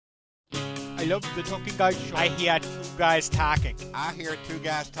I love the Talking Guys show. I hear two guys talking. I hear two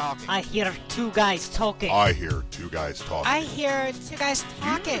guys talking. I hear two guys talking. I hear two guys talking. I hear two guys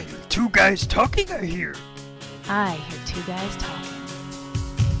talking. Two guys talking, I hear. I hear two guys talking.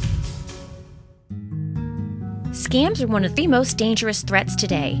 Scams are one of the most dangerous threats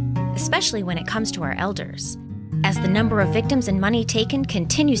today, especially when it comes to our elders. As the number of victims and money taken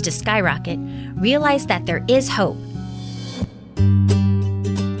continues to skyrocket, realize that there is hope.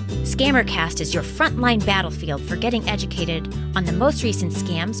 Scammercast is your frontline battlefield for getting educated on the most recent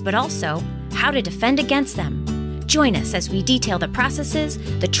scams, but also how to defend against them. Join us as we detail the processes,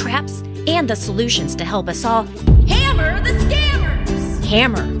 the traps, and the solutions to help us all hammer the scammers!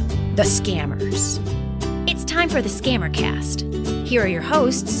 Hammer the scammers. It's time for the Scammercast. Here are your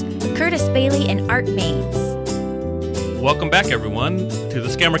hosts, Curtis Bailey and Art Maines. Welcome back, everyone, to the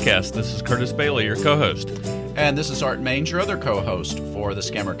Scammercast. This is Curtis Bailey, your co-host. And this is Art Maines, your other co-host for the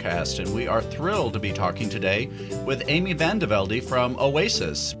Scammercast, and we are thrilled to be talking today with Amy Vandevelde from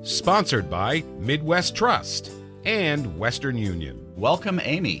Oasis. Sponsored by Midwest Trust and Western Union. Welcome,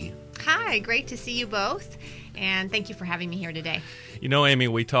 Amy. Hi, great to see you both, and thank you for having me here today. You know, Amy,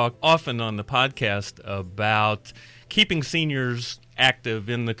 we talk often on the podcast about keeping seniors active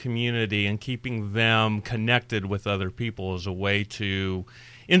in the community and keeping them connected with other people as a way to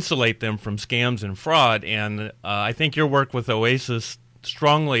insulate them from scams and fraud. And I think your work with Oasis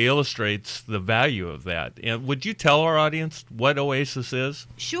strongly illustrates the value of that. And would you tell our audience what Oasis is?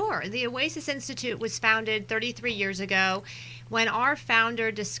 Sure. The Oasis Institute was founded 33 years ago when our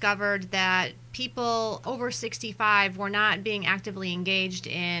founder discovered that people over 65 were not being actively engaged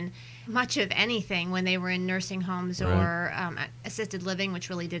in much of anything when they were in nursing homes or assisted living, which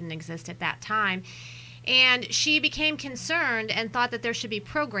really didn't exist at that time. And she became concerned and thought that there should be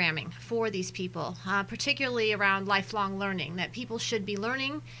programming for these people, particularly around lifelong learning, that people should be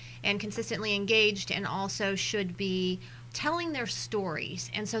learning and consistently engaged and also should be telling their stories.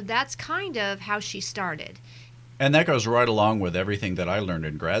 And so that's kind of how she started. And that goes right along with everything that I learned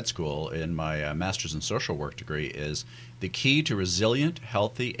in grad school in my master's in social work degree is the key to resilient,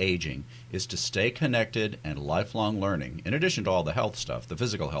 healthy aging is to stay connected and lifelong learning, in addition to all the health stuff, the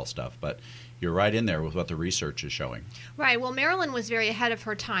physical health stuff. But you're right in there with what the research is showing. Right. Well, Marilyn was very ahead of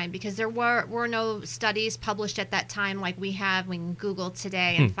her time because there were no studies published at that time like we have. We can Google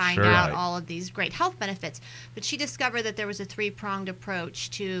today and find out all of these great health benefits. But she discovered that there was a three-pronged approach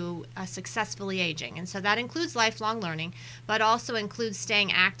to successfully aging. And so that includes lifelong learning, but also includes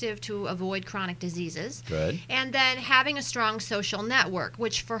staying active to avoid chronic diseases. Good. And then having a strong social network,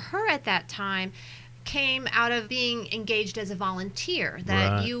 which for her at that time came out of being engaged as a volunteer,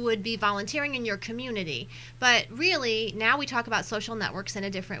 that you would be volunteering in your community. But really, now we talk about social networks in a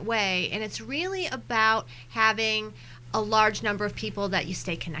different way, and it's really about having a large number of people that you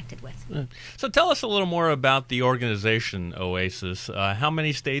stay connected with. So tell us a little more about the organization Oasis. How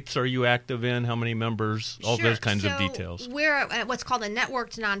many states are you active in? How many members? All those kinds of details. We're what's called a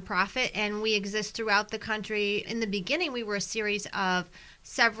networked nonprofit, and we exist throughout the country. In the beginning, we were a series of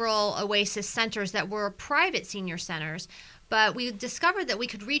several Oasis centers that were private senior centers, but we discovered that we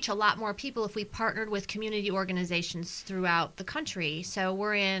could reach a lot more people if we partnered with community organizations throughout the country. So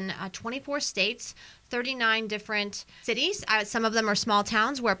we're in 24 states, 39 different cities. Some of them are small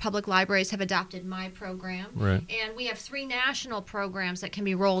towns where public libraries have adopted my program. Right. And we have 3 national programs that can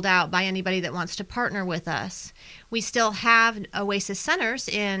be rolled out by anybody that wants to partner with us. We still have Oasis centers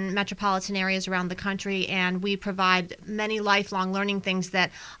in metropolitan areas around the country, and we provide many lifelong learning things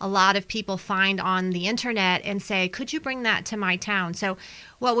that a lot of people find on the internet and say, could you bring that to my town? So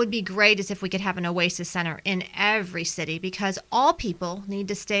what would be great is if we could have an Oasis center in every city, because all people need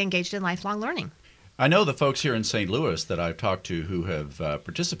to stay engaged in lifelong learning. I know the folks here in St. Louis that I've talked to who have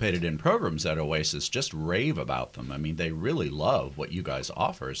participated in programs at Oasis just rave about them. I mean, they really love what you guys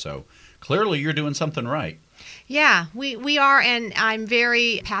offer. So clearly you're doing something right. Yeah, we are, and I'm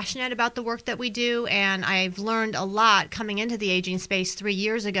very passionate about the work that we do, and I've learned a lot coming into the aging space 3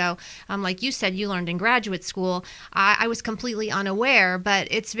 years ago. Like you said, you learned in graduate school. I was completely unaware, but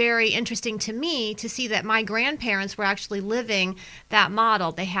it's very interesting to me to see that my grandparents were actually living that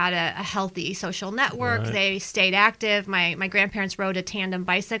model. They had a healthy social network. Right. They stayed active. My grandparents rode a tandem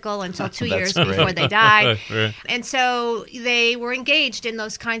bicycle until 2 years before they died. Right. And so they were engaged in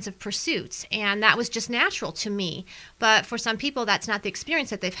those kinds of pursuits, and that was just natural to me. But for some people, that's not the experience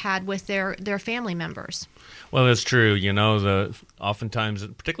that they've had with their family members. Well, that's true. You know, oftentimes,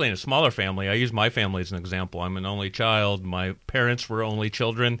 particularly in a smaller family, I use my family as an example. I'm an only child. My parents were only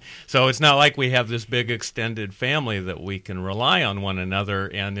children. So it's not like we have this big extended family that we can rely on one another.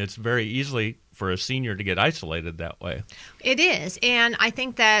 And it's very easily for a senior to get isolated that way. It is. And I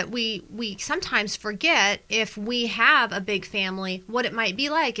think that we sometimes forget, if we have a big family, what it might be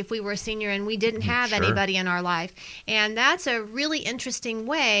like if we were a senior and we didn't have anybody in our life. And that's a really interesting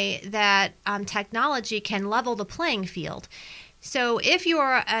way that technology can level the playing field. So if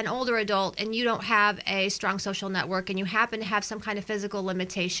you're an older adult and you don't have a strong social network and you happen to have some kind of physical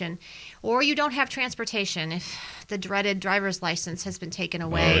limitation, or you don't have transportation, if the dreaded driver's license has been taken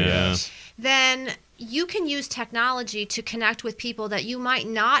away, then you can use technology to connect with people that you might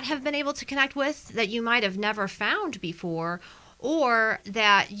not have been able to connect with, that you might have never found before, or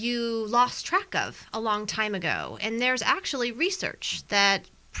that you lost track of a long time ago. And there's actually research that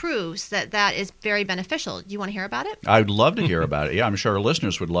proves that that is very beneficial. Do you want to hear about it? I'd love to hear about it. Yeah, I'm sure our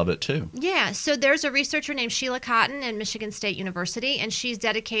listeners would love it too. Yeah, so there's a researcher named Sheila Cotton in Michigan State University, and she's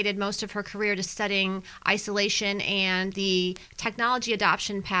dedicated most of her career to studying isolation and the technology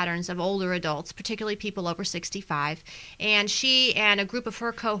adoption patterns of older adults, particularly people over 65. And she and a group of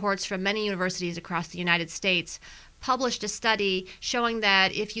her cohorts from many universities across the United States published a study showing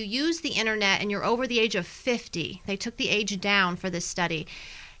that if you use the internet and you're over the age of 50, they took the age down for this study,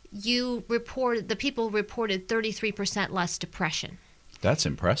 the people reported 33% less depression. That's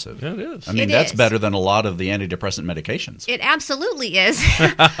impressive. Yeah, it is. I mean, that's better than a lot of the antidepressant medications. It absolutely is.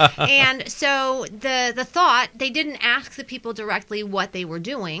 And so the thought, they didn't ask the people directly what they were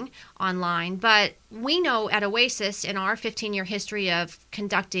doing online, but we know at Oasis, in our 15-year history of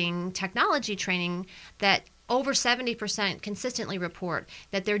conducting technology training, that over 70% consistently report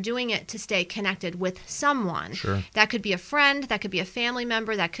that they're doing it to stay connected with someone. Sure. That could be a friend, that could be a family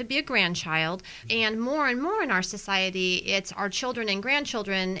member, that could be a grandchild. And more in our society, it's our children and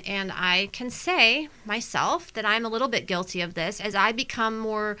grandchildren. And I can say myself that I'm a little bit guilty of this as I become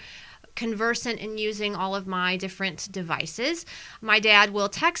more conversant in using all of my different devices. My dad will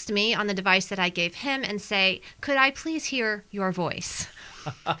text me on the device that I gave him and say, "Could I please hear your voice?"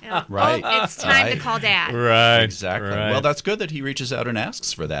 Right. Oh, it's time to call Dad. Right. Exactly. Right. Well, that's good that he reaches out and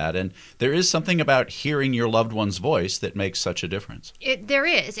asks for that. And there is something about hearing your loved one's voice that makes such a difference. There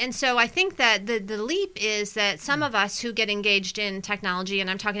is. And so I think that the leap is that some of us who get engaged in technology, and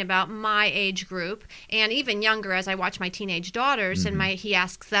I'm talking about my age group, and even younger as I watch my teenage daughters, and he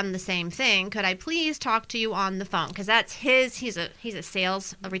asks them the same thing, "Could I please talk to you on the phone?" Because that's he's a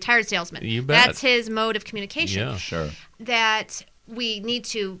retired salesman. You bet. That's his mode of communication. Yeah. Sure. That we need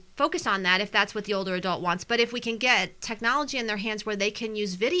to focus on that if that's what the older adult wants. But if we can get technology in their hands where they can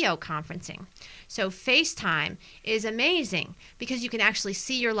use video conferencing. So FaceTime is amazing because you can actually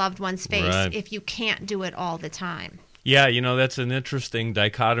see your loved one's face if you can't do it all the time. Yeah, that's an interesting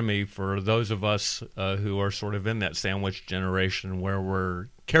dichotomy for those of us who are sort of in that sandwich generation where we're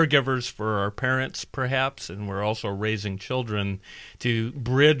caregivers for our parents, perhaps, and we're also raising children, to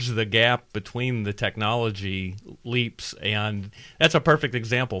bridge the gap between the technology leaps. And that's a perfect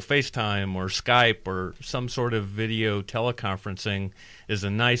example. FaceTime or Skype or some sort of video teleconferencing is a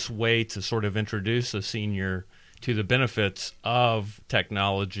nice way to sort of introduce a senior to the benefits of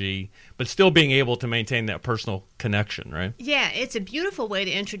technology, but still being able to maintain that personal connection, right? Yeah, it's a beautiful way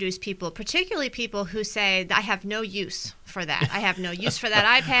to introduce people, particularly people who say, "I have no use for that. I have no use for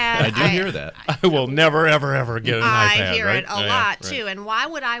that iPad." I do hear that. I will never, ever, ever get an iPad, I hear right? it a lot, too. And why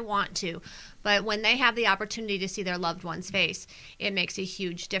would I want to? But when they have the opportunity to see their loved one's face, it makes a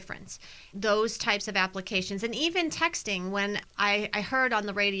huge difference. Those types of applications, and even texting, when I heard on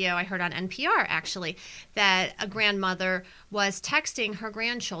the radio, I heard on NPR actually, that a grandmother was texting her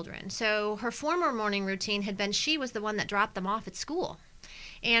grandchildren. So her former morning routine had been she was the one that dropped them off at school.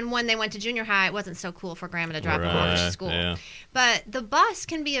 And when they went to junior high, it wasn't so cool for grandma to drop them off at school. Yeah. But the bus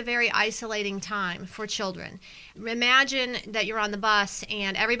can be a very isolating time for children. Imagine that you're on the bus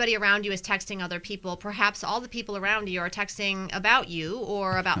and everybody around you is texting other people. Perhaps all the people around you are texting about you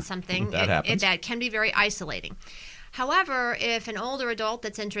or about something. That happens. That can be very isolating. However, if an older adult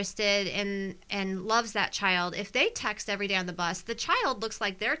that's interested in and loves that child, if they text every day on the bus, the child looks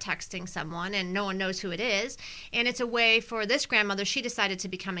like they're texting someone and no one knows who it is. And it's a way for this grandmother, she decided to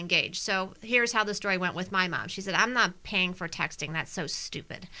become engaged. So here's how the story went with my mom. She said, "I'm not paying for texting. That's so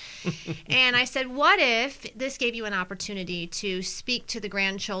stupid." And I said, what if this gave you an opportunity to speak to the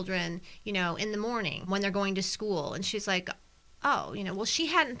grandchildren, in the morning when they're going to school? And she's like, "Oh, well, she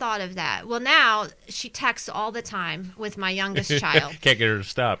hadn't thought of that." Well, now she texts all the time with my youngest child. Can't get her to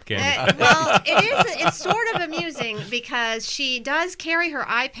stop, can you? Well, it's sort of amusing because she does carry her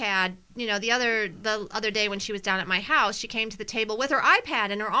iPad the other day when she was down at my house, she came to the table with her iPad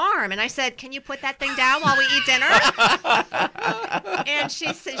in her arm, and I said, "Can you put that thing down while we eat dinner?" And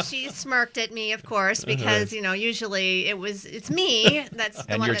she smirked at me, of course, because usually it's me that's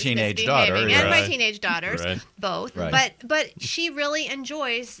the and one your that's teenage daughter, misbehaving, and my right. teenage daughters, Right. both. Right. But she really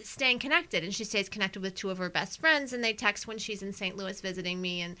enjoys staying connected, and she stays connected with two of her best friends, and they text when she's in St. Louis visiting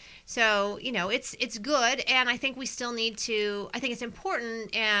me, and so it's good, and I think we still need to. I think it's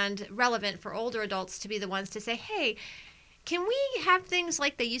important and relevant for older adults to be the ones to say, hey, can we have things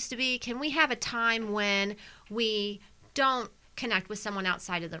like they used to be? Can we have a time when we don't connect with someone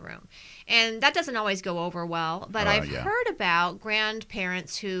outside of the room? And that doesn't always go over well, but I've heard about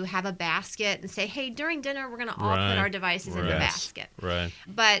grandparents who have a basket and say, hey, during dinner we're going to all put our devices in the basket. Right.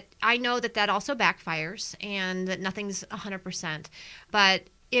 But I know that also backfires and that nothing's 100%. But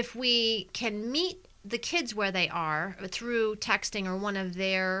if we can meet the kids where they are through texting or one of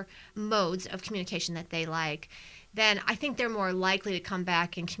their modes of communication that they like, then I think they're more likely to come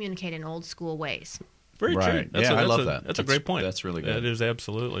back and communicate in old school ways. Very true. I love that. That's a great point. That's really good. That is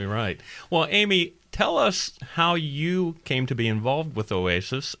absolutely right. Well, Amy, tell us how you came to be involved with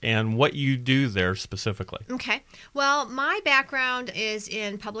Oasis and what you do there specifically. Okay. Well, my background is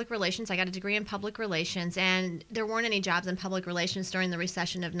in public relations. I got a degree in public relations, and there weren't any jobs in public relations during the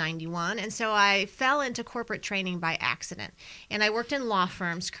recession of 91. And so I fell into corporate training by accident. And I worked in law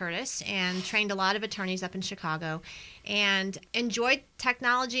firms, Curtis, and trained a lot of attorneys up in Chicago, and enjoyed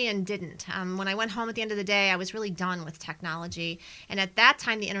technology and didn't. When I went home at the end of the day, I was really done with technology. And at that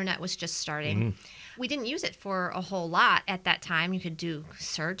time, the internet was just starting. Mm-hmm. We didn't use it for a whole lot at that time. You could do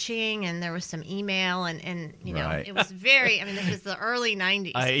searching, and there was some email, and it was very, this was the early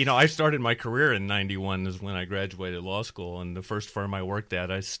 90s. I started my career in 91 is when I graduated law school, and the first firm I worked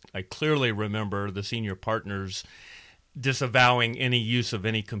at, I clearly remember the senior partners disavowing any use of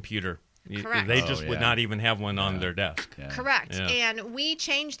any computer. Correct. They just would not even have one on their desk. Yeah. Correct. Yeah. And we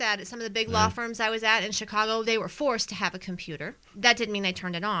changed that at some of the big law firms I was at in Chicago. They were forced to have a computer. That didn't mean they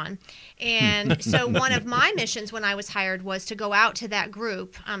turned it on. And so one of my missions when I was hired was to go out to that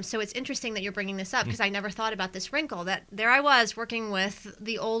group. So it's interesting that you're bringing this up because I never thought about this wrinkle, that there I was working with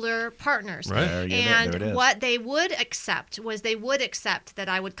the older partners. Right. There it And is. what they would accept was they would accept that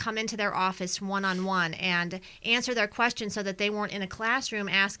I would come into their office one-on-one and answer their questions so that they weren't in a classroom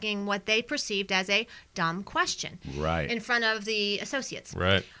asking what they perceived as a dumb question in front of the associates.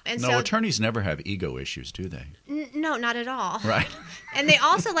 Right. And No, so attorneys never have ego issues, do they? no, not at all. Right. And they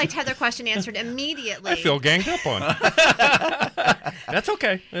also like to have their question answered immediately. I feel ganged up on. That's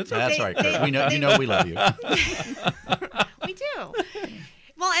okay. That's okay. That's right, Kurt. We know we love you. We do.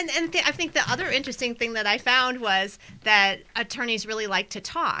 Well, and I think the other interesting thing that I found was that attorneys really like to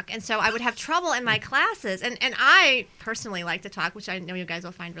talk. And so I would have trouble in my classes. And I personally like to talk, which I know you guys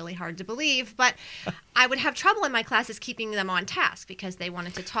will find really hard to believe. But I would have trouble in my classes keeping them on task because they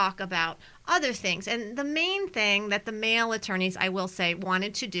wanted to talk about other things. And the main thing that the male attorneys, I will say,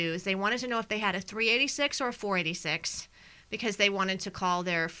 wanted to do is they wanted to know if they had a 386 or a 486. Because they wanted to call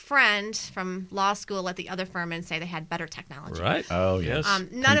their friend from law school at the other firm and say they had better technology. Right. Oh, yes.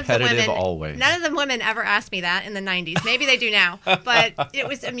 None of the women ever asked me that in the 90s. Maybe they do now, but it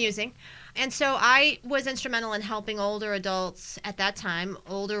was amusing. And so I was instrumental in helping older adults at that time,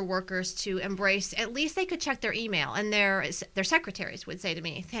 older workers, to embrace, at least they could check their email. And their secretaries would say to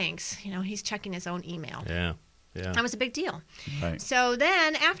me, thanks, he's checking his own email. Yeah. Yeah. That was a big deal. Right. So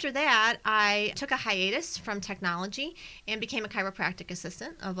then after that, I took a hiatus from technology and became a chiropractic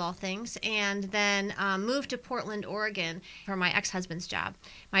assistant, of all things, and then moved to Portland, Oregon for my ex-husband's job.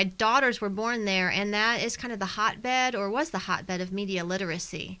 My daughters were born there, and that is kind of the hotbed, or was the hotbed, of media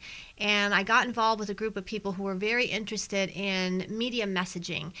literacy. And I got involved with a group of people who were very interested in media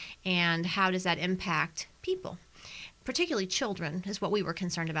messaging and how does that impact people. Particularly children is what we were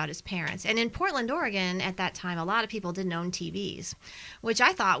concerned about as parents. And in Portland, Oregon, at that time, a lot of people didn't own TVs, which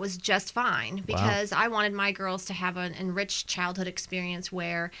I thought was just fine because I wanted my girls to have an enriched childhood experience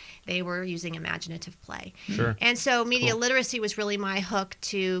where they were using imaginative play. Sure. And so media literacy was really my hook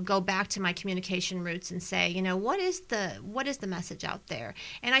to go back to my communication roots and say, what is the message out there?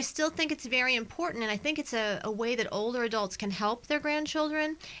 And I still think it's very important, and I think it's a way that older adults can help their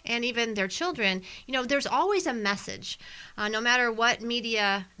grandchildren and even their children. There's always a message. No matter what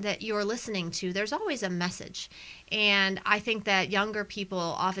media that you're listening to, there's always a message. And I think that younger people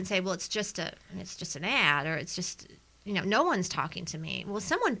often say, well, it's just an ad, or it's just, no one's talking to me. Well,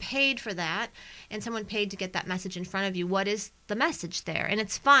 someone paid for that, and someone paid to get that message in front of you. What is the message there? And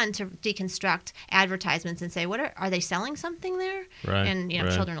it's fun to deconstruct advertisements and say, are they selling something there? Right. And, right.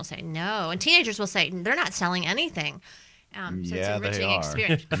 children will say no. And teenagers will say, they're not selling anything. So Yeah, it's they enriching are.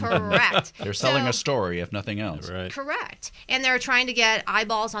 experience. Correct. They're selling So- a story, if nothing else. Right. Correct. And they're trying to get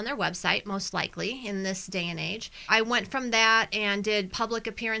eyeballs on their website, most likely, in this day and age. I went from that and did public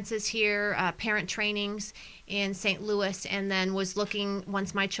appearances here, parent trainings in St. Louis, and then was looking,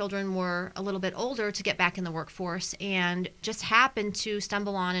 once my children were a little bit older, to get back in the workforce, and just happened to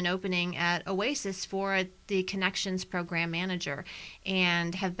stumble on an opening at Oasis for the Connections Program Manager,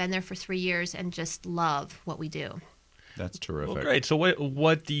 and have been there for 3 years and just love what we do. That's terrific. Well, great. So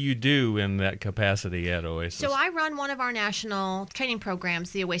what do you do in that capacity at Oasis? So I run one of our national training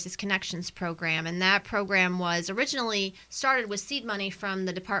programs, the Oasis Connections program, and that program was originally started with seed money from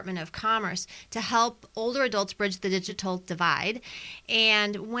the Department of Commerce to help older adults bridge the digital divide.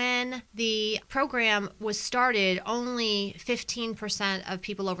 And when the program was started, only 15% of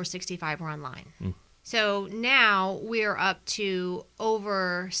people over 65 were online. So now we're up to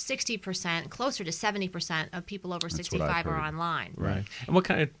over 60%, closer to 70% of people over 65 are online. Right. And what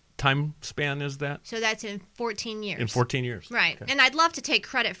kind of time span is that? So that's in 14 years. In 14 years. Right. Okay. And I'd love to take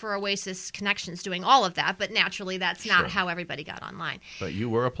credit for Oasis Connections doing all of that, but naturally that's not how everybody got online. But you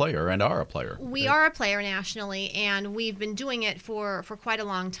were a player and are a player. We are a player nationally, and we've been doing it for quite a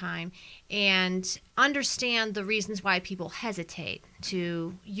long time, and understand the reasons why people hesitate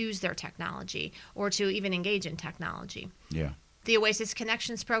to use their technology or to even engage in technology. Yeah. The Oasis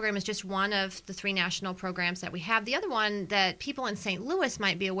Connections program is just one of the 3 national programs that we have. The other one that people in St. Louis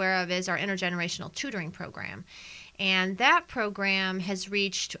might be aware of is our intergenerational tutoring program. And that program has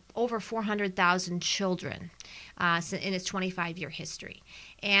reached over 400,000 children in its 25-year history.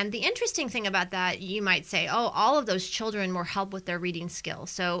 And the interesting thing about that, you might say, oh, all of those children were helped with their reading skills.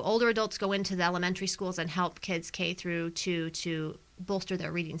 So older adults go into the elementary schools and help kids K through 2 to bolster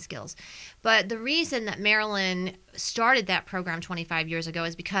their reading skills. But the reason that Maryland started that program 25 years ago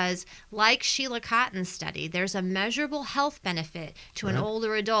is because, like Sheila Cotton's study, there's a measurable health benefit to an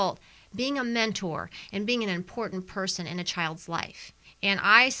older adult being a mentor and being an important person in a child's life. And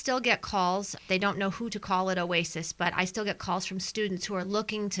I still get calls. They don't know who to call at Oasis, but I still get calls from students who are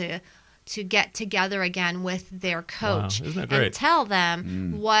looking to get together again with their coach. Wow. Isn't that great? And tell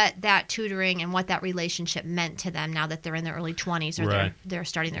them what that tutoring and what that relationship meant to them now that they're in their early 20s or they're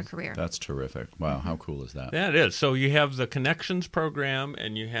starting their career. That's terrific. Wow, how cool is that? Yeah, it is. So you have the Connections program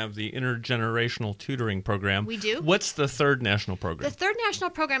and you have the intergenerational tutoring program. We do. What's the third national program? The third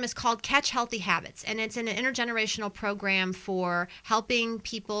national program is called Catch Healthy Habits, and it's an intergenerational program for helping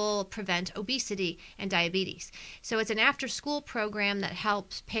people prevent obesity and diabetes. So it's an after-school program that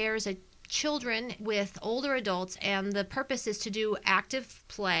helps pairs of children with older adults, and the purpose is to do active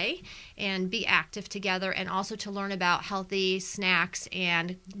play and be active together, and also to learn about healthy snacks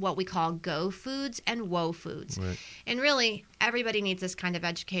and what we call go foods and woe foods. Right. And really, everybody needs this kind of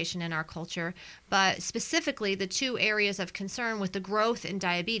education in our culture, but specifically the 2 areas of concern with the growth in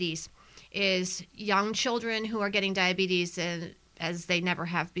diabetes is young children who are getting diabetes and as they never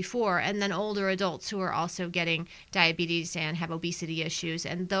have before, and then older adults who are also getting diabetes and have obesity issues,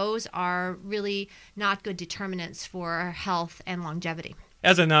 and those are really not good determinants for health and longevity.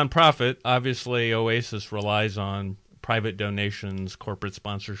 As a nonprofit, obviously Oasis relies on private donations, corporate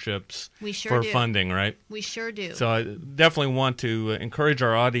sponsorships We sure for do. funding, right? We sure do. So I definitely want to encourage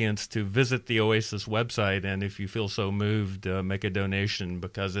our audience to visit the Oasis website, and if you feel so moved, make a donation,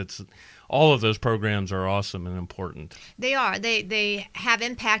 because all of those programs are awesome and important. They are. They have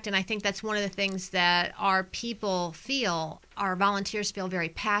impact, and I think that's one of the things that our people feel, our volunteers feel very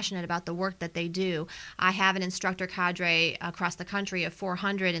passionate about the work that they do. I have an instructor cadre across the country of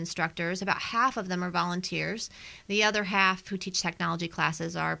 400 instructors. About half of them are volunteers. The other half who teach technology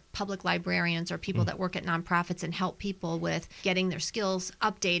classes are public librarians or people that work at nonprofits and help people with getting their skills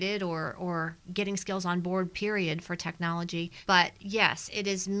updated or getting skills on board, period, for technology. But yes, it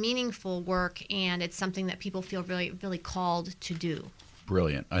is meaningful work, and it's something that people feel really, really called to do.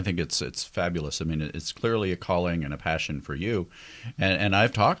 Brilliant. I think it's fabulous. I mean, it's clearly a calling and a passion for you. And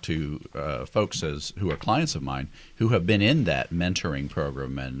I've talked to folks who are clients of mine who have been in that mentoring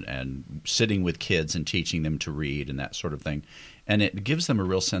program and sitting with kids and teaching them to read and that sort of thing. And it gives them a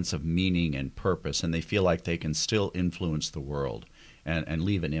real sense of meaning and purpose, and they feel like they can still influence the world and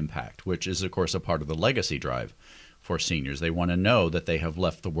leave an impact, which is, of course, a part of the legacy drive for seniors. They want to know that they have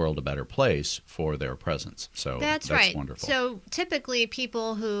left the world a better place for their presence. So that's right. Wonderful. So typically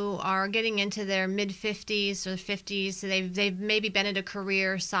people who are getting into their mid-50s or 50s, they've maybe been in a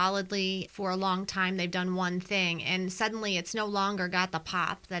career solidly for a long time. They've done one thing, and suddenly it's no longer got the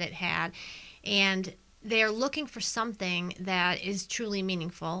pop that it had. And they're looking for something that is truly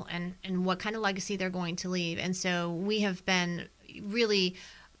meaningful and what kind of legacy they're going to leave. And so we have been really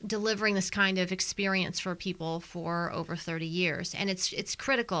delivering this kind of experience for people for over 30 years. And it's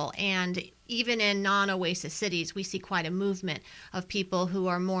critical. And even in non-Oasis cities, we see quite a movement of people who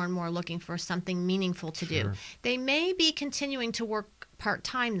are more and more looking for something meaningful to do. They may be continuing to work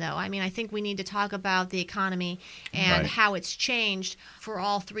part-time, though. I mean, I think we need to talk about the economy and how it's changed for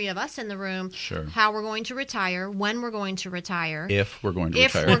all three of us in the room. Sure. How we're going to retire, when we're going to retire. If we're going to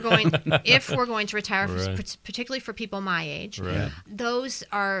retire. If we're going to retire, Right. particularly for people my age. Right. Those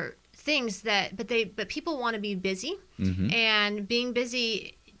are things that, but people want to be busy, and being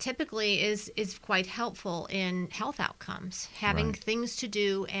busy typically is quite helpful in health outcomes. Having things to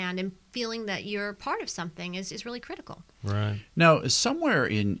do and in feeling that you're part of something is really critical. Right. Now, somewhere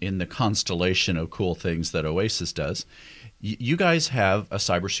in the constellation of cool things that Oasis does, you guys have a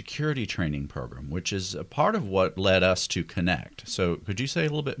cybersecurity training program, which is a part of what led us to connect. So could you say a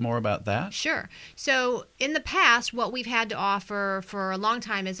little bit more about that? Sure. So in the past, what we've had to offer for a long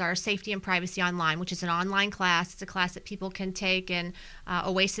time is our Safety and Privacy Online, which is an online class. It's a class that people can take in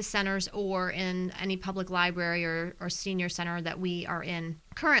Oasis centers or in any public library or senior center that we are in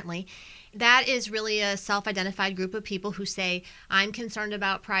currently. That is really a self-identified group of people who say, I'm concerned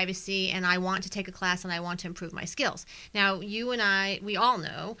about privacy and I want to take a class and I want to improve my skills. Now, you and I, we all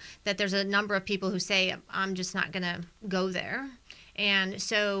know that there's a number of people who say, I'm just not going to go there. And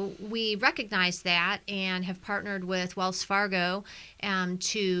so we recognize that and have partnered with Wells Fargo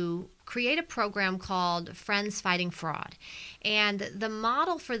to create a program called Friends Fighting Fraud. And the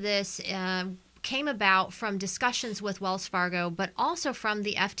model for this came about from discussions with Wells Fargo, but also from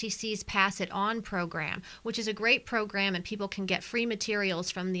the FTC's Pass It On program, which is a great program, and people can get free materials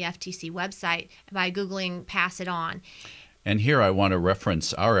from the FTC website by Googling Pass It On. And here I want to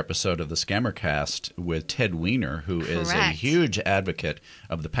reference our episode of the Scammercast with Ted Weiner, who is a huge advocate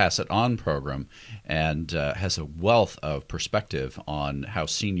of the Pass It On program and has a wealth of perspective on how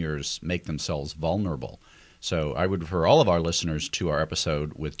seniors make themselves vulnerable. So I would refer all of our listeners to our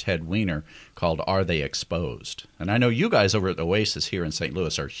episode with Ted Weiner called Are They Exposed? And I know you guys over at Oasis here in St.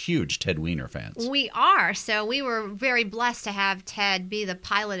 Louis are huge Ted Weiner fans. We are. So we were very blessed to have Ted be the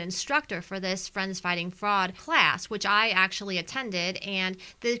pilot instructor for this Friends Fighting Fraud class, which I actually attended. And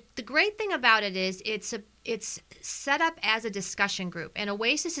the great thing about it is it's set up as a discussion group. And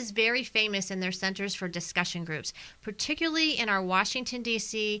Oasis is very famous in their centers for discussion groups, particularly in our Washington,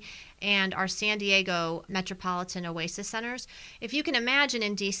 D.C. and our San Diego metropolitan Oasis centers. If you can imagine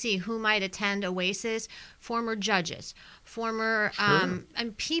in D.C. who might attend Oasis, former judges, former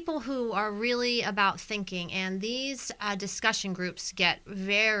and people who are really about thinking. And these discussion groups get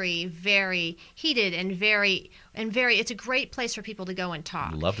very, very heated and very, it's a great place for people to go and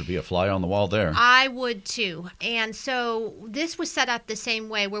talk. I'd love to be a fly on the wall there. I would too. And so this was set up the same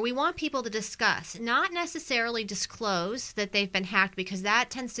way, where we want people to discuss, not necessarily disclose that they've been hacked, because that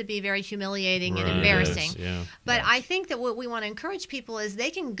tends to be very humiliating and embarrassing. But I think that what we want to encourage people is they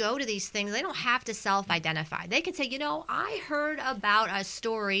can go to these things. They don't have to self-identify. They can say, I heard about a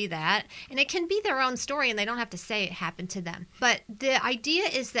story that, and it can be their own story, and they don't have to say it happened to them. But the idea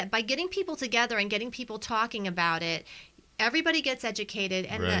is that by getting people together and getting people talking about it, everybody gets educated,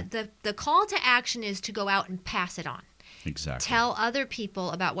 and the call to action is to go out and pass it on. Exactly. Tell other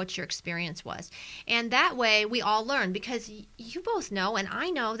people about what your experience was. And that way we all learn, because you both know, and I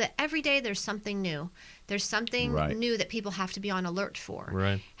know, that every day there's something new. There's something new that people have to be on alert for.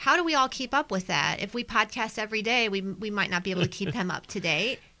 Right. How do we all keep up with that? If we podcast every day, we might not be able to keep them up to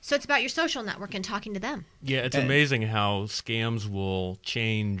date. So it's about your social network and talking to them. Yeah, it's amazing how scams will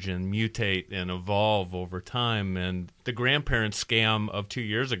change and mutate and evolve over time. And the grandparent scam of 2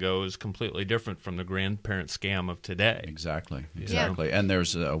 years ago is completely different from the grandparent scam of today. Exactly. And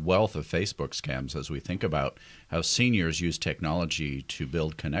there's a wealth of Facebook scams as we think about how seniors use technology to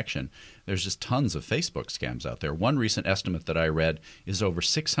build connection. There's just tons of Facebook scams out there. One recent estimate that I read is over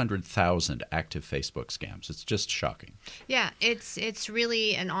 600,000 active Facebook scams. It's just shocking. Yeah, it's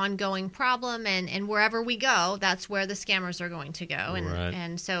really an ongoing problem, and wherever we go, that's where the scammers are going to go.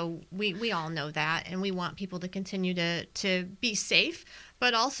 And so we all know that, and we want people to continue to be safe.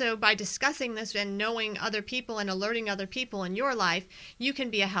 But also, by discussing this and knowing other people and alerting other people in your life, you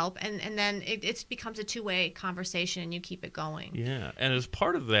can be a help. And then it becomes a two-way conversation, and you keep it going. Yeah. And as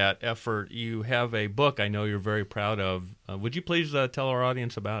part of that effort, you have a book I know you're very proud of. Would you please tell our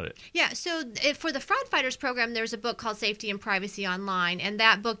audience about it? Yeah. So for the Fraud Fighters program, there's a book called Safety and Privacy Online. And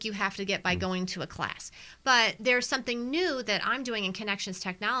that book you have to get by going to a class. But there's something new that I'm doing in Connections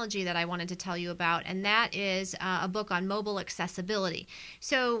Technology that I wanted to tell you about. And that is a book on mobile accessibility.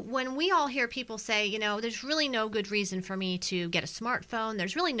 So when we all hear people say, there's really no good reason for me to get a smartphone,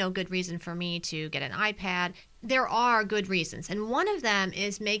 there's really no good reason for me to get an iPad, there are good reasons. And one of them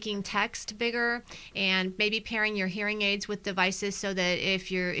is making text bigger and maybe pairing your hearing aids with devices so that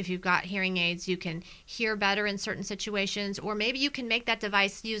if you've got hearing aids, you can hear better in certain situations. Or maybe you can make that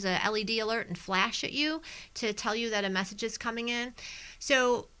device use a LED alert and flash at you to tell you that a message is coming in.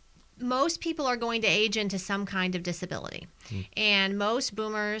 So most people are going to age into some kind of disability. And most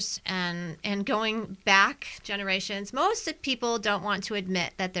boomers and going back generations, most people don't want to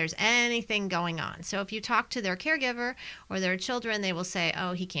admit that there's anything going on. So if you talk to their caregiver or their children, they will say,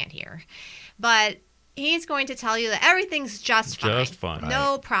 oh, he can't hear. But he's going to tell you that everything's just fine. Just fine.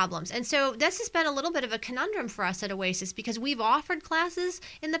 No problems. And so this has been a little bit of a conundrum for us at Oasis because we've offered classes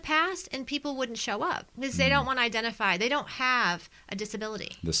in the past and people wouldn't show up because they don't want to identify. They don't have a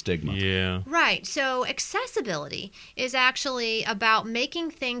disability. The stigma. Yeah. Right. So accessibility is actually about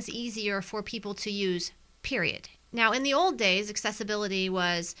making things easier for people to use, period. Now, in the old days, accessibility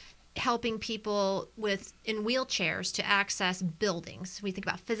was helping people in wheelchairs to access buildings. We think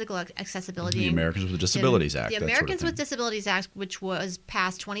about physical accessibility. The Americans with Disabilities Act. The Americans with Disabilities Act, which was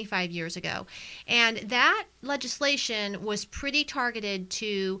passed 25 years ago. And that legislation was pretty targeted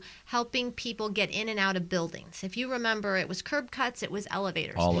to helping people get in and out of buildings. If you remember, it was curb cuts, it was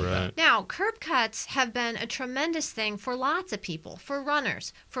elevators. All of that. Now, curb cuts have been a tremendous thing for lots of people, for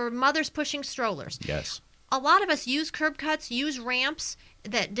runners, for mothers pushing strollers. Yes. A lot of us use curb cuts, use ramps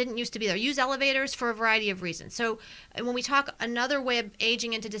that didn't used to be there, use elevators for a variety of reasons. So when we talk, another way of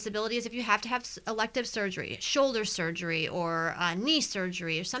aging into disability is if you have to have elective surgery, shoulder surgery or knee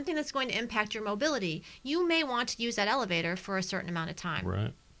surgery or something that's going to impact your mobility, you may want to use that elevator for a certain amount of time.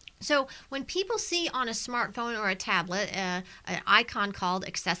 Right. So when people see on a smartphone or a tablet an icon called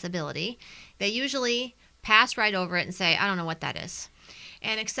accessibility, they usually pass right over it and say, I don't know what that is.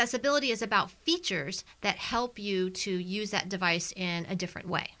 And accessibility is about features that help you to use that device in a different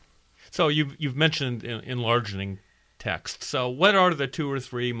way. So you've mentioned enlarging text. So what are the 2 or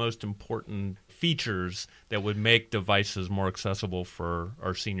 3 most important features that would make devices more accessible for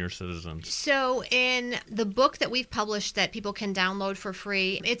our senior citizens? So in the book that we've published that people can download for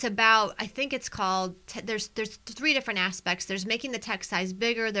free, it's about, I think it's called, there's 3 different aspects. There's making the text size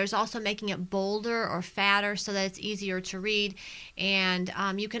bigger. There's also making it bolder or fatter so that it's easier to read. And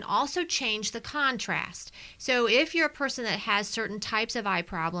you can also change the contrast. So if you're a person that has certain types of eye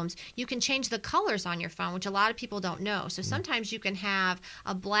problems, you can change the colors on your phone, which a lot of people don't know. So sometimes you can have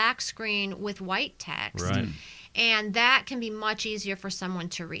a black screen with white text. Right. And that can be much easier for someone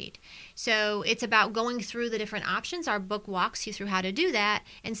to read. So it's about going through the different options. Our book walks you through how to do that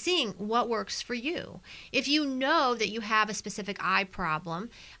and seeing what works for you. If you know that you have a specific eye problem,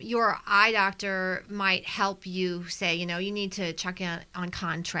 your eye doctor might help you say, you need to check in on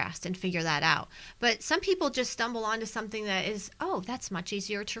contrast and figure that out. But some people just stumble onto something that is, oh, that's much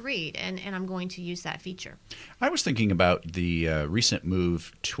easier to read, and I'm going to use that feature. I was thinking about the recent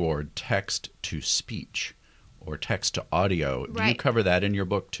move toward text to speech or text to audio. Do you cover that in your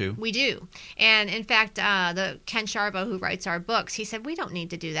book too? We do. And in fact, the Ken Sharbo, who writes our books, he said, we don't need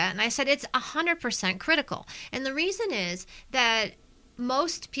to do that. And I said, it's 100% critical. And the reason is that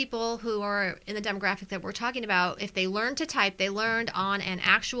most people who are in the demographic that we're talking about, if they learn to type, they learned on an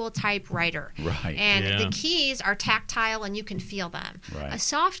actual typewriter. Right. And the keys are tactile and you can feel them. Right. A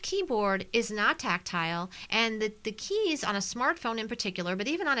soft keyboard is not tactile, and the keys on a smartphone in particular, but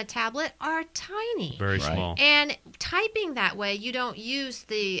even on a tablet, are tiny. Very small. And typing that way, you don't use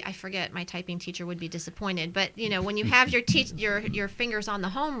I forget, my typing teacher would be disappointed, but when you have your fingers on the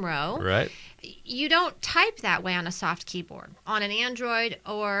home row, right, you don't type that way on a soft keyboard. On an Android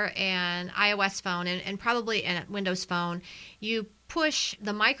or an iOS phone, and probably a Windows phone, you push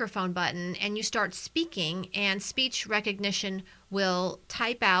the microphone button and you start speaking, and speech recognition will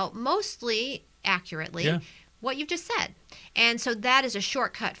type out mostly accurately what you've just said. And so that is a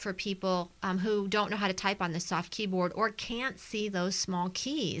shortcut for people who don't know how to type on the soft keyboard or can't see those small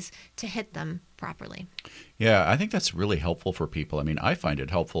keys to hit them properly. Yeah, I think that's really helpful for people. I mean, I find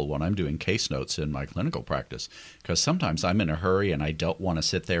it helpful when I'm doing case notes in my clinical practice because sometimes I'm in a hurry and I don't want to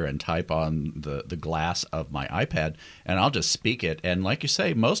sit there and type on the glass of my iPad, and I'll just speak it. And like you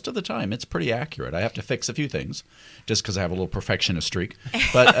say, most of the time it's pretty accurate. I have to fix a few things just because I have a little perfectionist streak.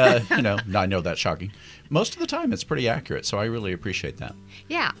 But, I know that's shocking. Most of the time it's pretty accurate, so I really appreciate that.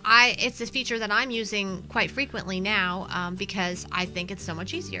 Yeah, it's a feature that I'm using quite frequently now because I think it's so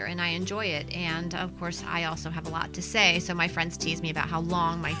much easier and I enjoy it. And, of course, course, I also have a lot to say, so my friends tease me about how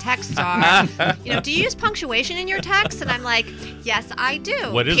long my texts are. Do you use punctuation in your texts? And I'm like, yes, I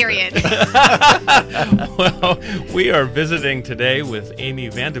do. What is period. Well, we are visiting today with Amy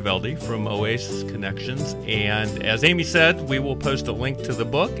Vandevelde from Oasis Connections, and as Amy said, we will post a link to the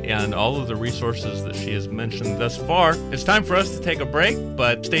book and all of the resources that she has mentioned thus far. It's time for us to take a break,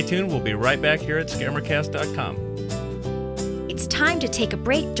 but stay tuned. We'll be right back here at Scammercast.com. It's time to take a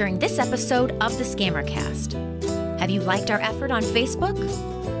break during this episode of the Scammercast. Have you liked our effort on Facebook?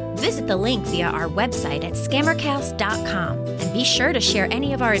 Visit the link via our website at scammercast.com and be sure to share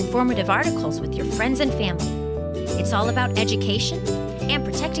any of our informative articles with your friends and family. It's all about education and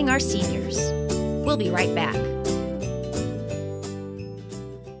protecting our seniors. We'll be right back.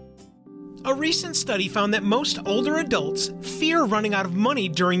 A recent study found that most older adults fear running out of money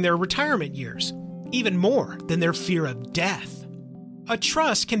during their retirement years, even more than their fear of death. A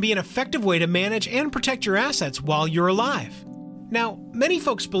trust can be an effective way to manage and protect your assets while you're alive. Now, many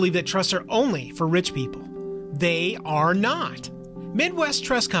folks believe that trusts are only for rich people. They are not. Midwest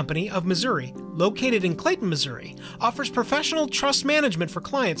Trust Company of Missouri, located in Clayton, Missouri, offers professional trust management for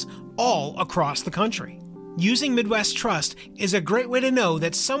clients all across the country. Using Midwest Trust is a great way to know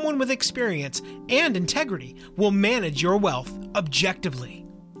that someone with experience and integrity will manage your wealth objectively.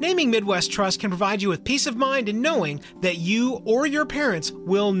 Naming Midwest Trust can provide you with peace of mind in knowing that you or your parents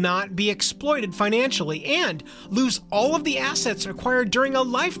will not be exploited financially and lose all of the assets acquired during a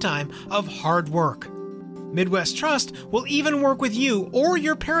lifetime of hard work. Midwest Trust will even work with you or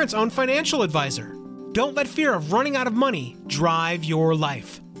your parents' own financial advisor. Don't let fear of running out of money drive your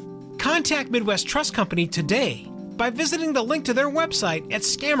life. Contact Midwest Trust Company today by visiting the link to their website at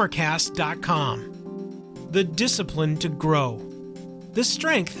scammercast.com. The discipline to grow, the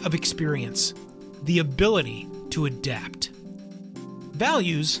strength of experience, the ability to adapt.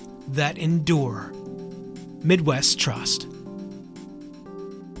 Values that endure. Midwest Trust.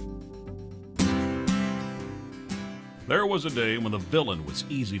 There was a day when the villain was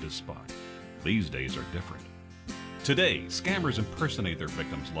easy to spot. These days are different. Today, scammers impersonate their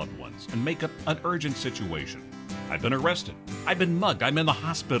victims' loved ones and make up an urgent situation. I've been arrested, I've been mugged, I'm in the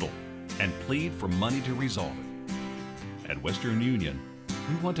hospital, and plead for money to resolve it. At Western Union,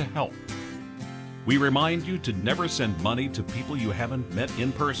 we want to help. We remind you to never send money to people you haven't met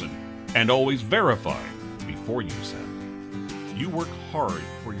in person, and always verify before you send. You work hard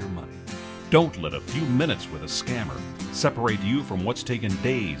for your money. Don't let a few minutes with a scammer separate you from what's taken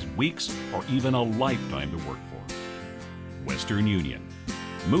days, weeks, or even a lifetime to work for. Western Union.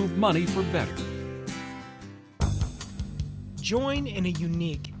 Move money for better. Join in a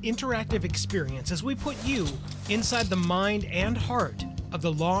unique, interactive experience as we put you inside the mind and heart of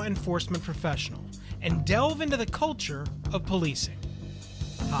the law enforcement professional and delve into the culture of policing.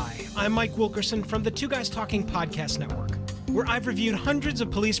 Hi, I'm Mike Wilkerson from the Two Guys Talking Podcast Network, where I've reviewed hundreds of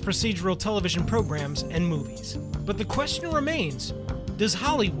police procedural television programs and movies. But the question remains, does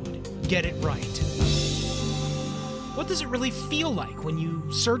Hollywood get it right? What does it really feel like when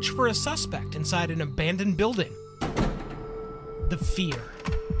you search for a suspect inside an abandoned building? The fear,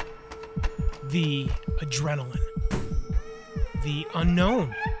 the adrenaline, the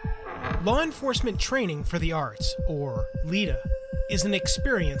unknown. Law enforcement training for the arts, or LEDA, is an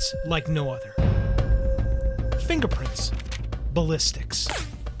experience like no other. Fingerprints, ballistics,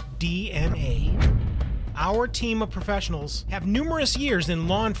 DNA. Our team of professionals have numerous years in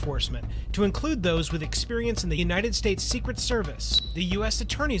law enforcement, to include those with experience in the United States Secret Service, the U.S.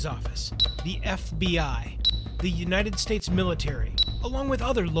 Attorney's Office, the FBI, the United States military, along with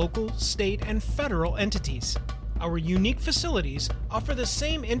other local, state, and federal entities. Our unique facilities offer the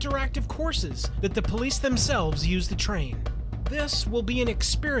same interactive courses that the police themselves use to train. This will be an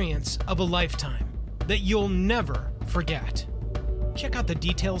experience of a lifetime that you'll never forget. Check out the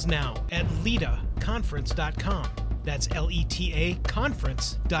details now at letaconference.com. That's LETA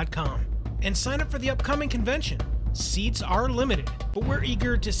conference.com. And sign up for the upcoming convention. Seats are limited, but we're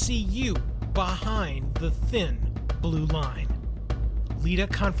eager to see you behind the thin blue line.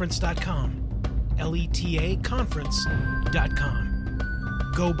 letaconference.com.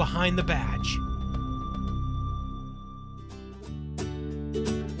 letaconference.com. Go behind the badge.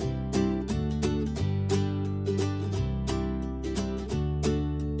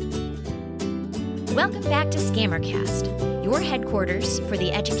 Welcome back to Scammercast, your headquarters for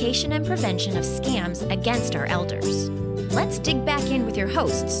the education and prevention of scams against our elders. Let's dig back in with your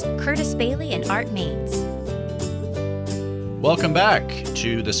hosts, Curtis Bailey and Art Maines. Welcome back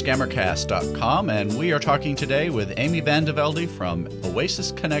to the Scammercast.com, and we are talking today with Amy Vandevelde from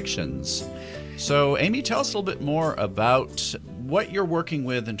Oasis Connections. So, Amy, tell us a little bit more about what you're working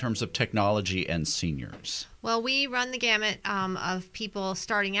with in terms of technology and seniors. Well, we run the gamut of people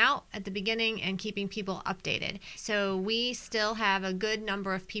starting out at the beginning and keeping people updated. So we still have a good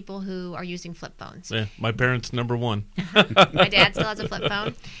number of people who are using flip phones. Yeah, my parents, number one. My dad still has a flip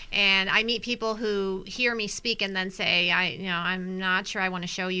phone. And I meet people who hear me speak and then say, I'm not sure I want to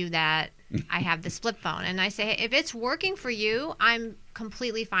show you that I have this flip phone. And I say, hey, if it's working for you, I'm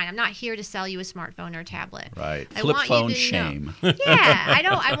completely fine. I'm not here to sell you a smartphone or a tablet. Right. Flip phone shame. Yeah.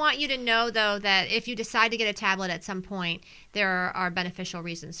 I want you to know, though, that if you decide to get a tablet at some point, there are beneficial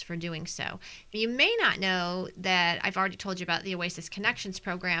reasons for doing so. You may not know that I've already told you about the Oasis Connections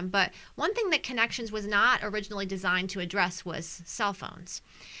program, but one thing that Connections was not originally designed to address was cell phones,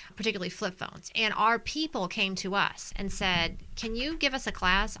 particularly flip phones. And our people came to us and said, can you give us a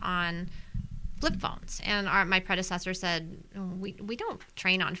class on flip phones? And my predecessor said, we don't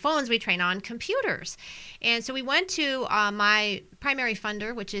train on phones, we train on computers. And so we went to my primary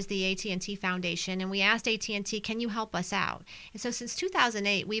funder, which is the AT&T Foundation, and we asked AT&T, can you help us out? And so since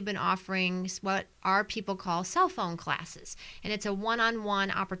 2008, we've been offering what our people call cell phone classes. And it's a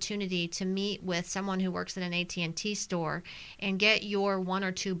one-on-one opportunity to meet with someone who works in an AT&T store and get your one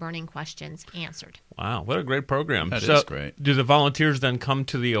or two burning questions answered. Wow, what a great program. That is great. Do the volunteers then come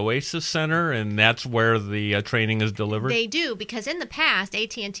to the Oasis Center, and that's where the training is delivered? They do, because in the past,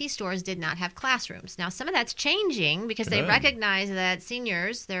 AT&T stores did not have classrooms. Now, some of that's changing because they recognize that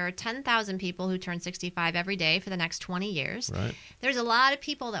seniors, there are 10,000 people who turn 65 every day for the next 20 years. Right. There's a lot of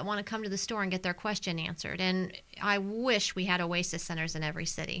people that want to come to the store and get their question answered, and I wish we had Oasis centers in every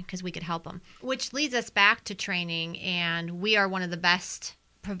city because we could help them. Which leads us back to training, and we are one of the best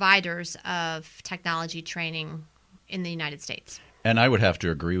providers of technology training in the United States. And I would have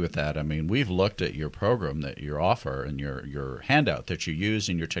to agree with that. I mean, we've looked at your program that you offer and your handout that you use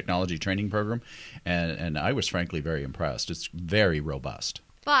in your technology training program, and I was frankly very impressed. It's very robust.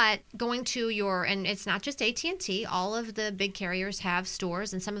 But going to and it's not just AT&T, all of the big carriers have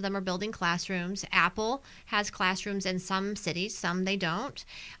stores, and some of them are building classrooms. Apple has classrooms in some cities, some they don't.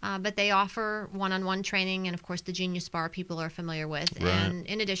 But they offer one-on-one training, and of course the Genius Bar people are familiar with. Right. And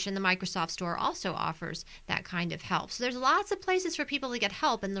in addition, the Microsoft Store also offers that kind of help. So there's lots of places for people to get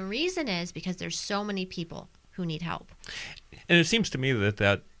help, and the reason is because there's so many people who need help. And it seems to me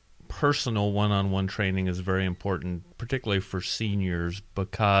that personal one-on-one training is very important, particularly for seniors,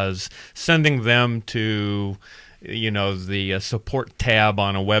 because sending them to the support tab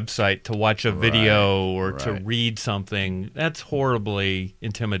on a website to watch a video or to read something, that's horribly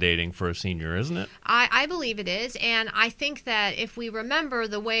intimidating for a senior, isn't it? I believe it is, and I think that if we remember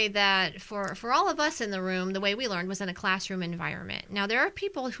the way that for all of us in the room, the way we learned was in a classroom environment. Now, there are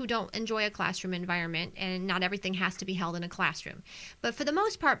people who don't enjoy a classroom environment, and not everything has to be held in a classroom. But for the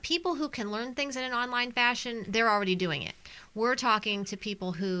most part, people who can learn things in an online fashion, they're already doing it. We're talking to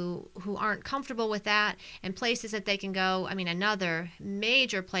people who aren't comfortable with that, and places that they can go. I mean, another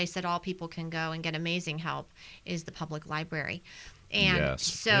major place that all people can go and get amazing help is the public library. And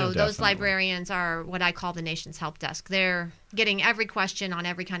those librarians are what I call the nation's help desk. They're getting every question on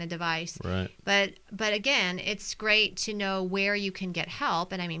every kind of device. Right. But again, it's great to know where you can get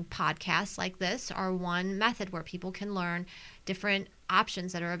help. And I mean, podcasts like this are one method where people can learn different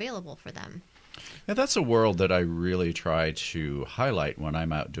options that are available for them. Yeah, that's a world that I really try to highlight when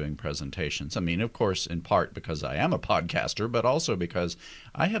I'm out doing presentations. I mean, of course, in part because I am a podcaster, but also because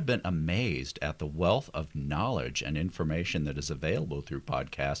I have been amazed at the wealth of knowledge and information that is available through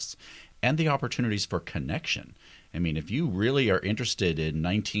podcasts and the opportunities for connection. I mean, if you really are interested in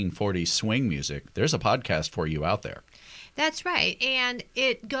 1940s swing music, there's a podcast for you out there. That's right. And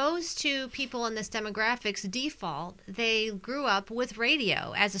it goes to people in this demographics default. They grew up with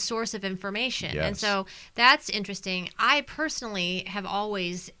radio as a source of information. Yes. And so that's interesting. I personally have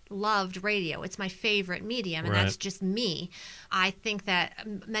always loved radio. It's my favorite medium, and that's just me. I think that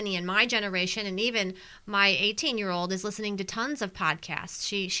many in my generation, and even my 18-year-old, is listening to tons of podcasts.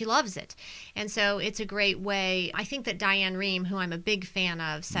 She loves it. And so it's a great way. I think that Diane Rehm, who I'm a big fan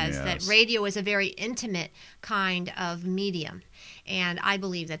of, says that radio is a very intimate kind of medium. And I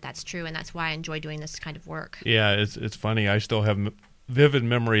believe that that's true, and that's why I enjoy doing this kind of work. Yeah, it's funny. I still have vivid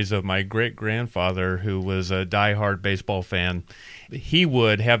memories of my great-grandfather, who was a diehard baseball fan. He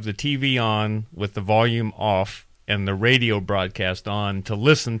would have the TV on with the volume off and the radio broadcast on to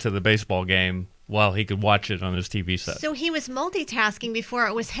listen to the baseball game while he could watch it on his TV set. So he was multitasking before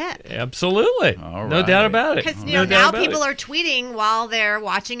it was hip. Absolutely. No doubt about it. Because now people are tweeting while they're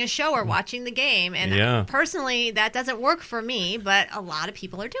watching a show or watching the game. And personally, that doesn't work for me, but a lot of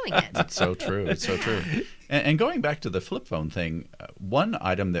people are doing it. It's so true. It's so true. And going back to the flip phone thing, one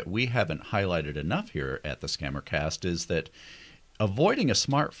item that we haven't highlighted enough here at the Scammercast is that avoiding a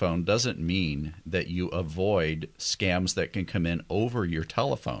smartphone doesn't mean that you avoid scams that can come in over your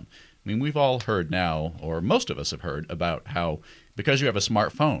telephone. I mean, we've all heard now, or most of us have heard, about how because you have a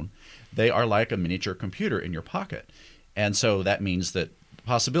smartphone, they are like a miniature computer in your pocket. And so that means that the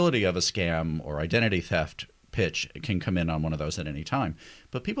possibility of a scam or identity theft pitch can come in on one of those at any time.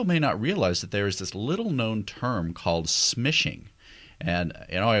 But people may not realize that there is this little-known term called smishing. And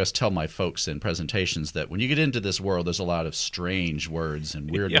I always tell my folks in presentations that when you get into this world, there's a lot of strange words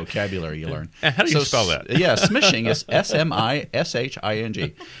and weird vocabulary you learn. How do you spell that? Yeah, smishing is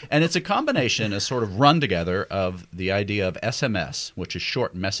S-M-I-S-H-I-N-G. And it's a combination, a sort of run together of the idea of SMS, which is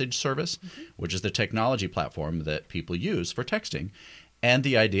short message service, which is the technology platform that people use for texting, and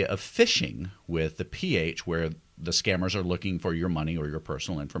the idea of phishing with the PH, where the scammers are looking for your money or your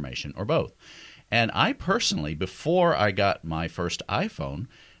personal information or both. And I personally, before I got my first iPhone,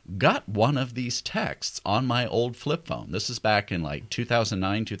 got one of these texts on my old flip phone. This is back in like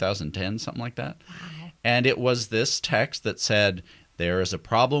 2009, 2010, something like that. Wow. And it was this text that said, there is a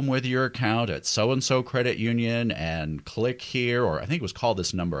problem with your account at so-and-so credit union, and click here, or I think it was called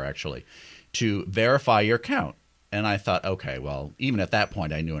this number actually, to verify your account. And I thought, okay, well, even at that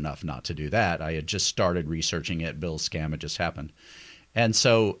point, I knew enough not to do that. I had just started researching it. Bill's scam had just happened. And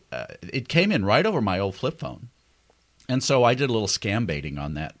so it came in right over my old flip phone. And so I did a little scam baiting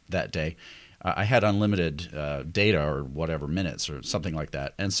on that day. I had unlimited data or whatever, minutes or something like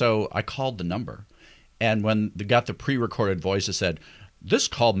that. And so I called the number. And when they got the pre-recorded voice, it said, this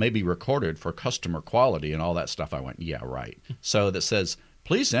call may be recorded for customer quality and all that stuff. I went, yeah, right. So that says,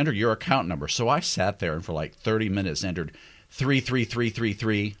 please enter your account number. So I sat there and for like 30 minutes entered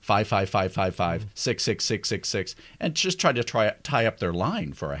 33333 55555 66666 and just tried to tie up their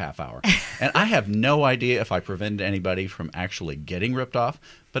line for a half hour. And I have no idea if I prevented anybody from actually getting ripped off,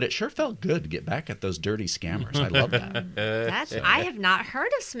 but it sure felt good to get back at those dirty scammers. I love that. I have not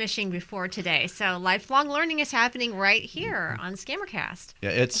heard of smishing before today, so lifelong learning is happening right here on Scammercast.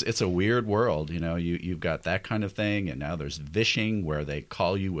 Yeah, it's a weird world. You know, you've got that kind of thing, and now there's vishing, where they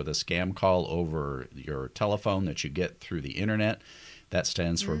call you with a scam call over your telephone that you get through the internet. That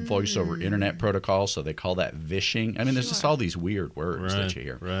stands for Voice over Internet Protocol, so they call that vishing. I mean, there's just all these weird words that you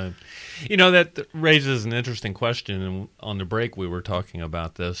hear. Right. You know, that raises an interesting question, and on the break we were talking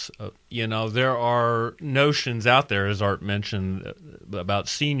about this. You know, there are notions out there, as Art mentioned, about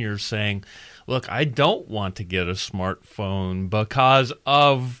seniors saying, look, I don't want to get a smartphone because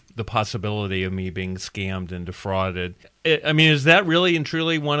of the possibility of me being scammed and defrauded. I mean, is that really and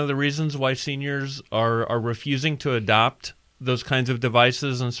truly one of the reasons why seniors are refusing to adopt those kinds of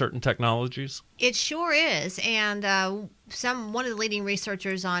devices and certain technologies? It sure is. And one of the leading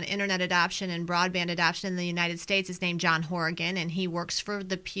researchers on internet adoption and broadband adoption in the United States is named John Horrigan, and he works for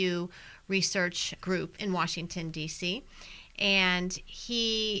the Pew Research Group in Washington, D.C. And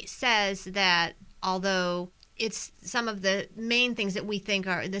he says that although it's some of the main things that we think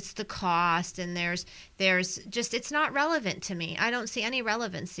are, that's the cost, and there's just, it's not relevant to me. I don't see any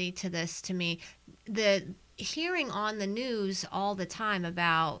relevancy to this to me. The hearing on the news all the time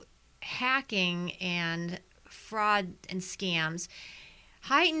about hacking and fraud and scams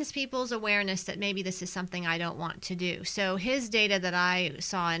heightens people's awareness that maybe this is something I don't want to do. So his data that I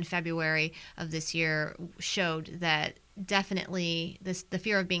saw in February of this year showed that definitely the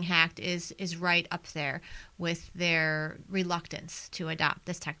fear of being hacked is right up there with their reluctance to adopt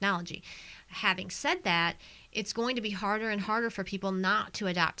this technology. Having said that, it's going to be harder and harder for people not to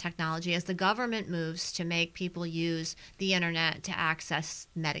adopt technology as the government moves to make people use the internet to access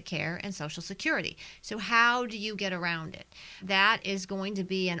Medicare and Social Security. So how do you get around it? That is going to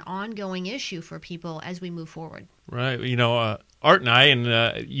be an ongoing issue for people as we move forward. Right. You know, Art and I,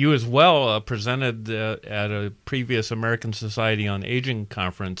 and you as well, presented at a previous American Society on Aging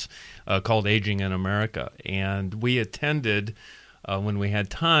conference called Aging in America. And we attended, when we had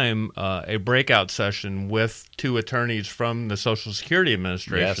time, a breakout session with two attorneys from the Social Security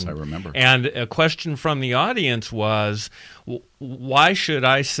Administration. Yes, I remember. And a question from the audience was, why should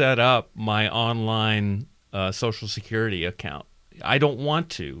I set up my online Social Security account? I don't want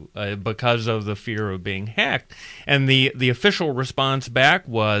to because of the fear of being hacked. And the official response back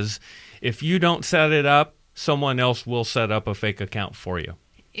was, if you don't set it up, someone else will set up a fake account for you.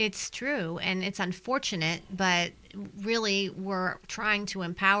 It's true, and it's unfortunate, but really we're trying to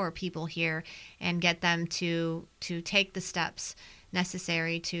empower people here and get them to take the steps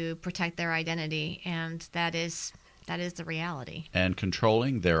necessary to protect their identity, and that is the reality. And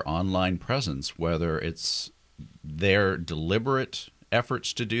controlling their online presence, whether it's their deliberate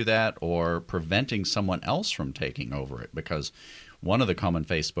efforts to do that or preventing someone else from taking over it, because one of the common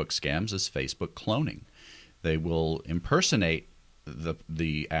Facebook scams is Facebook cloning. They will impersonate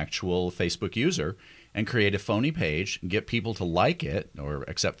the actual Facebook user and create a phony page, get people to like it or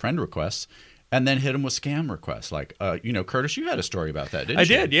accept friend requests, and then hit them with scam requests. Like, Curtis, you had a story about that, didn't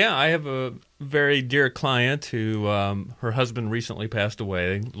you? I did, yeah. I have a very dear client who her husband recently passed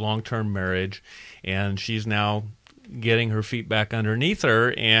away, long-term marriage, and she's now getting her feet back underneath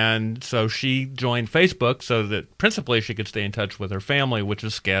her, and so she joined Facebook so that principally she could stay in touch with her family, which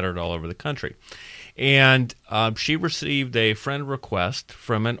is scattered all over the country. And she received a friend request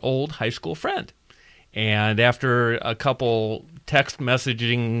from an old high school friend. And after a couple text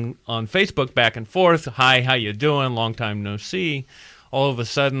messaging on Facebook back and forth, hi, how you doing, long time no see, all of a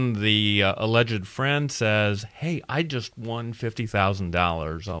sudden the alleged friend says, hey, I just won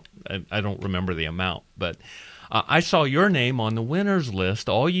 $50,000. I don't remember the amount, but I saw your name on the winners list.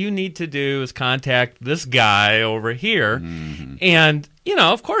 All you need to do is contact this guy over here. Mm-hmm. And,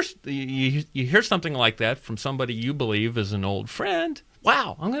 of course, you hear something like that from somebody you believe is an old friend.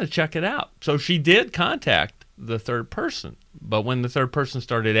 Wow, I'm going to check it out. So she did contact the third person. But when the third person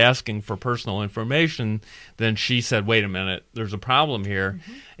started asking for personal information, then she said, wait a minute, there's a problem here,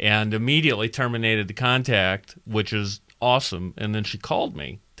 and immediately terminated the contact, which is awesome. And then she called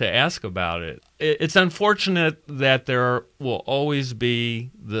me to ask about it. It's unfortunate that there will always be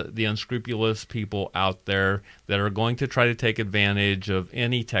the unscrupulous people out there that are going to try to take advantage of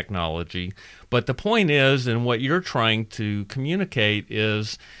any technology. But the point is, and what you're trying to communicate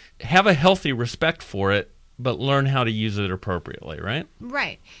is, have a healthy respect for it, but learn how to use it appropriately, right?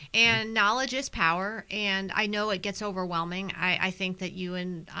 Right. And knowledge is power, and I know it gets overwhelming. I think that you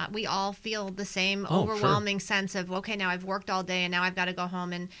and we all feel the same overwhelming sense of, okay, now I've worked all day, and now I've got to go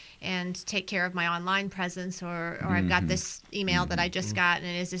home and take care of my online presence, or I've got this email that I just got,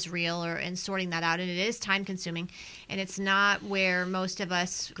 and is this real, and sorting that out. And it is time-consuming, and it's not where most of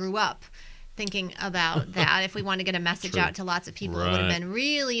us grew up thinking about that. If we want to get a message out to lots of people, it would have been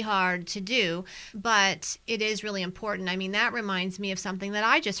really hard to do, but it is really important. I mean, that reminds me of something that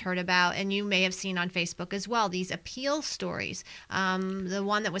I just heard about, and you may have seen on Facebook as well, these appeal stories. The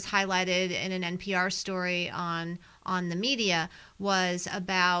one that was highlighted in an NPR story on the media was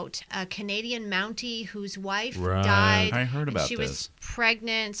about a Canadian Mountie whose wife died. I heard about this. She was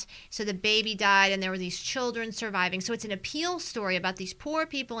pregnant, so the baby died, and there were these children surviving. So it's an appeal story about these poor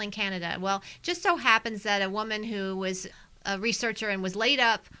people in Canada. Well, just so happens that a woman who was a researcher and was laid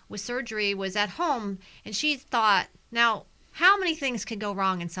up with surgery was at home, and she thought, now, how many things could go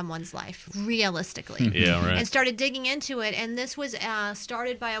wrong in someone's life, realistically? Yeah, right. And started digging into it, and this was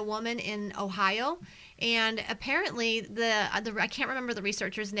started by a woman in Ohio. And apparently, I can't remember the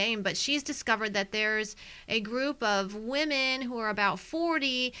researcher's name, but she's discovered that there's a group of women who are about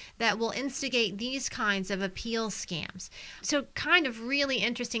 40 that will instigate these kinds of appeal scams. So kind of really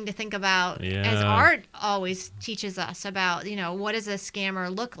interesting to think about, as Art always teaches us about, what does a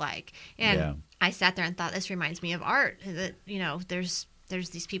scammer look like? And I sat there and thought, this reminds me of Art, that, there's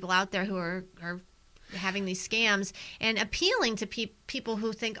these people out there who are having these scams and appealing to people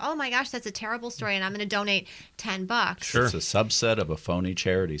who think, oh my gosh, that's a terrible story, and I'm going to donate $10. Sure. It's a subset of a phony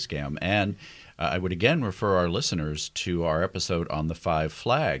charity scam. And I would again refer our listeners to our episode on the 5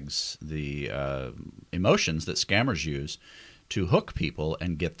 flags, the emotions that scammers use to hook people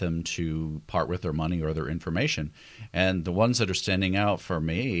and get them to part with their money or their information. And the ones that are standing out for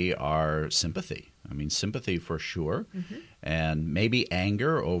me are sympathy. I mean, sympathy for sure, and maybe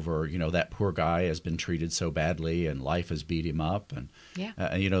anger over, that poor guy has been treated so badly and life has beat him up. And,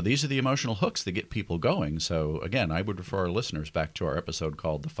 these are the emotional hooks that get people going. So, again, I would refer our listeners back to our episode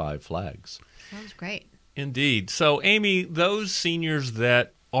called The 5 Flags. Sounds great. Indeed. So, Amy, those seniors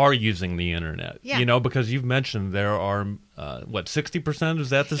that are using the internet, because you've mentioned there are, 60%? Is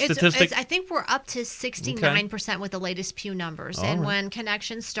that the statistic? I think we're up to 69% with the latest Pew numbers. When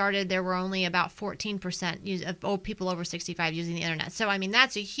Connections started, there were only about 14% of people over 65 using the internet. So, I mean,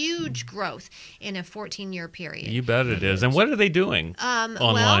 that's a huge growth in a 14-year period. You bet it is. And what are they doing online?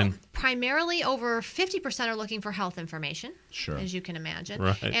 Well, primarily over 50% are looking for health information, as you can imagine.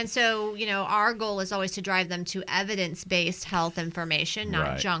 Right. And so, our goal is always to drive them to evidence-based health information,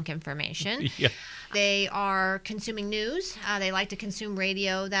 not junk information. They are consuming news. They like to consume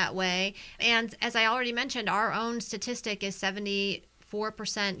radio that way. And as I already mentioned, our own statistic is 74%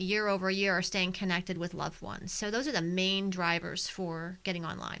 year over year are staying connected with loved ones. So those are the main drivers for getting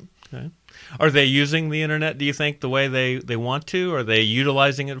online. Okay. Are they using the internet, do you think, the way they want to? Are they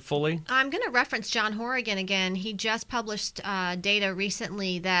utilizing it fully? I'm going to reference John Horrigan again. He just published data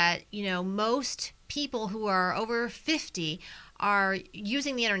recently that, most people who are over 50 are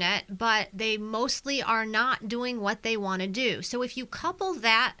using the internet, but they mostly are not doing what they want to do. So if you couple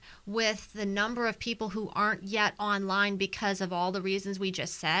that with the number of people who aren't yet online because of all the reasons we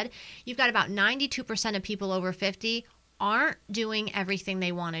just said, you've got about 92% of people over 50 aren't doing everything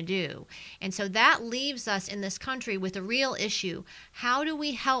they want to do. And so that leaves us in this country with a real issue. How do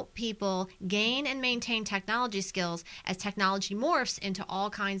we help people gain and maintain technology skills as technology morphs into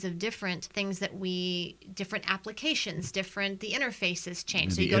all kinds of different things different applications, the interfaces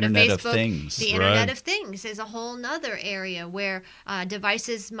change. So you go to Internet Facebook, of Things. the Internet of Things is a whole nother area where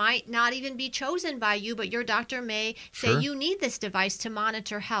devices might not even be chosen by you, but your doctor may say you need this device to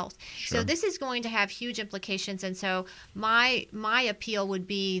monitor health. So this is going to have huge implications. And so my appeal would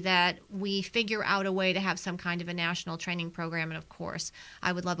be that we figure out a way to have some kind of a national training program. And of course,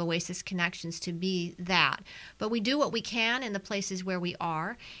 I would love Oasis Connections to be that. But we do what we can in the places where we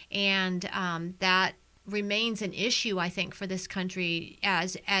are. And that remains an issue, I think, for this country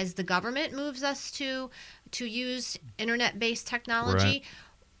as the government moves us to use internet-based technology. Right.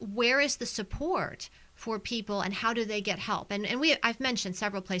 Where is the support for people, and how do they get help? And I've mentioned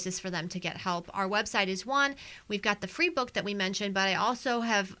several places for them to get help. Our website is one. We've got the free book that we mentioned, but I also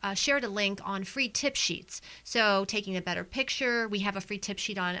have shared a link on free tip sheets. So taking a better picture, we have a free tip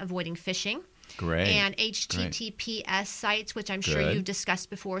sheet on avoiding phishing. Great. And HTTPS sites, which I'm sure you've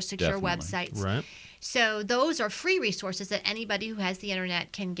discussed before, secure websites. Right. So those are free resources that anybody who has the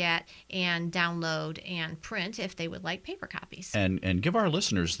internet can get and download and print if they would like paper copies. And give our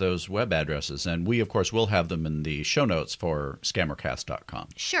listeners those web addresses. And we, of course, will have them in the show notes for scammercast.com.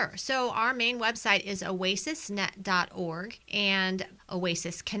 Sure. So our main website is oasisnet.org, and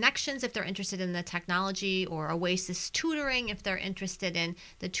Oasis Connections if they're interested in the technology, or Oasis Tutoring if they're interested in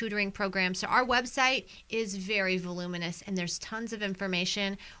the tutoring program. So our website is very voluminous, and there's tons of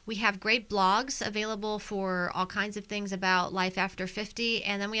information. We have great blogs available for all kinds of things about life after 50,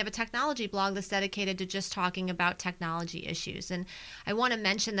 and then we have a technology blog that's dedicated to just talking about technology issues. And I want to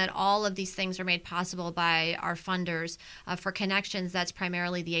mention that all of these things are made possible by our funders. For Connections, that's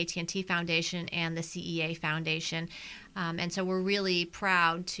primarily the AT&T Foundation and the CEA Foundation. And so we're really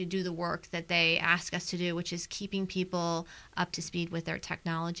proud to do the work that they ask us to do, which is keeping people up to speed with their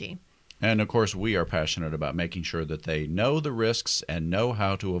technology. And, of course, we are passionate about making sure that they know the risks and know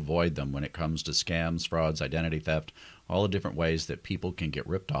how to avoid them when it comes to scams, frauds, identity theft, all the different ways that people can get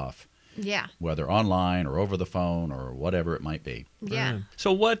ripped off. Yeah. Whether online or over the phone or whatever it might be. Yeah. Right.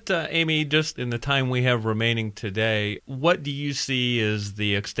 So what, Amy, just in the time we have remaining today, what do you see as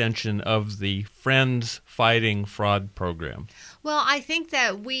the extension of the Friends Fighting Fraud program? Well, I think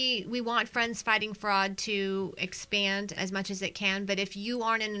that we want Friends Fighting Fraud to expand as much as it can, but if you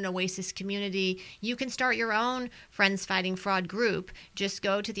aren't in an Oasis community, you can start your own Friends Fighting Fraud group. Just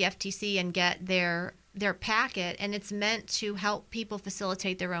go to the FTC and get their packet, and it's meant to help people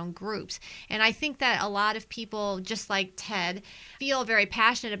facilitate their own groups. And I think that a lot of people, just like Ted, feel very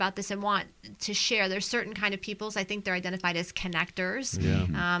passionate about this and want to share. There's certain kind of peoples, I think they're identified as connectors.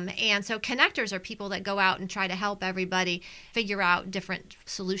 Yeah. And so connectors are people that go out and try to help everybody figure out different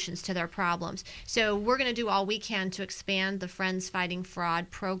solutions to their problems. So we're going to do all we can to expand the Friends Fighting Fraud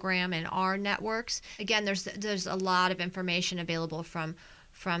program in our networks. Again, there's a lot of information available from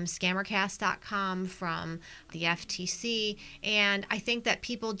scammercast.com, from the FTC, and I think that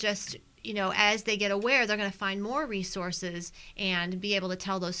people just, as they get aware, they're going to find more resources and be able to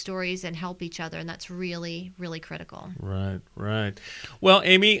tell those stories and help each other, and that's really, really critical. Right. Well,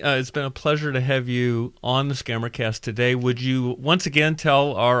 Amy, it's been a pleasure to have you on the Scammercast today. Would you once again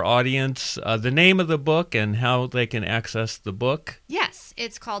tell our audience the name of the book and how they can access the book? Yes,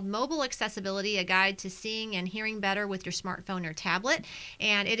 it's called Mobile Accessibility, A Guide to Seeing and Hearing Better with Your Smartphone or Tablet,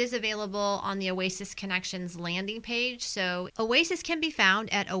 and it is available on the Oasis Connections landing page. So Oasis can be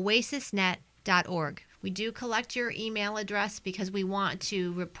found at oasisnet.org. We do collect your email address because we want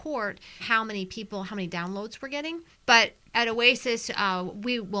to report how many downloads we're getting. But at Oasis,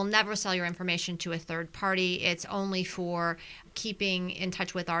 we will never sell your information to a third party. It's only for keeping in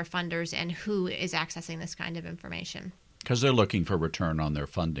touch with our funders and who is accessing this kind of information. Because they're looking for return on their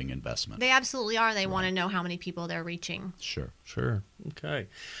funding investment. They absolutely are. They want to know how many people they're reaching. Sure. Okay.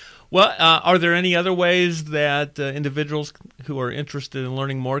 Well, are there any other ways that individuals who are interested in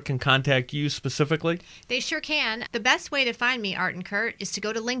learning more can contact you specifically? They sure can. The best way to find me, Art and Kurt, is to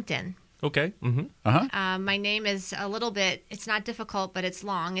go to LinkedIn. Okay. Mm-hmm. My name is a little bit, it's not difficult, but it's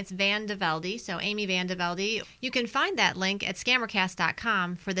long. It's Vandevelde, so Amy Vandevelde. You can find that link at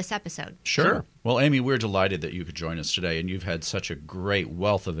scammercast.com for this episode. Sure. Well, Amy, we're delighted that you could join us today, and you've had such a great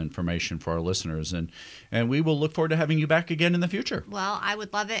wealth of information for our listeners, and we will look forward to having you back again in the future. Well, I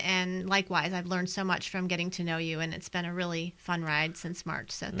would love it, and likewise, I've learned so much from getting to know you, and it's been a really fun ride since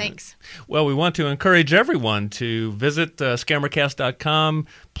March, so thanks. Well, we want to encourage everyone to visit scammercast.com.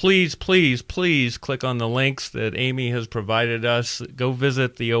 Please, please, please click on the links that Amy has provided us. Go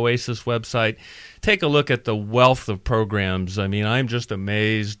visit the Oasis website. Take a look at the wealth of programs. I mean, I'm just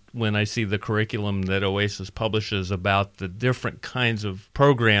amazed when I see the curriculum that Oasis publishes about the different kinds of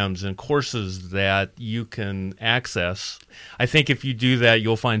programs and courses that you can access. I think if you do that,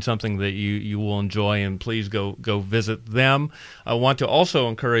 you'll find something that you will enjoy, and please go visit them. I want to also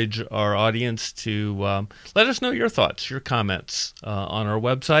encourage our audience to let us know your thoughts, your comments on our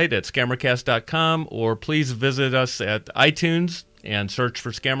website at scammercast.com, or please visit us at iTunes and search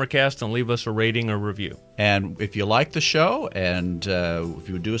for Scammercast and leave us a rating or review. And if you like the show, and if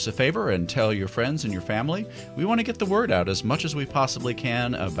you would do us a favor and tell your friends and your family, we want to get the word out as much as we possibly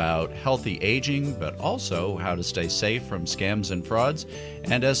can about healthy aging, but also how to stay safe from scams and frauds.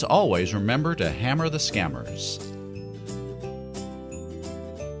 And as always, remember to hammer the scammers.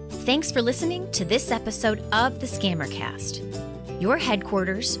 Thanks for listening to this episode of the Scammercast, your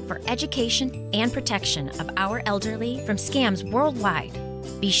headquarters for education and protection of our elderly from scams worldwide.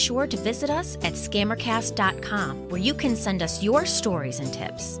 Be sure to visit us at scammercast.com, where you can send us your stories and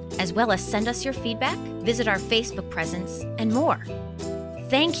tips, as well as send us your feedback, visit our Facebook presence, and more.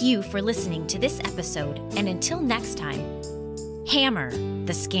 Thank you for listening to this episode, and until next time, hammer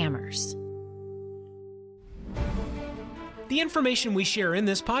the scammers. The information we share in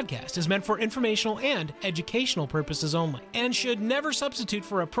this podcast is meant for informational and educational purposes only, and should never substitute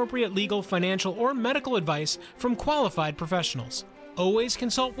for appropriate legal, financial, or medical advice from qualified professionals. Always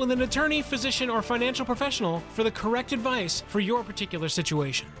consult with an attorney, physician, or financial professional for the correct advice for your particular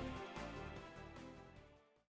situation.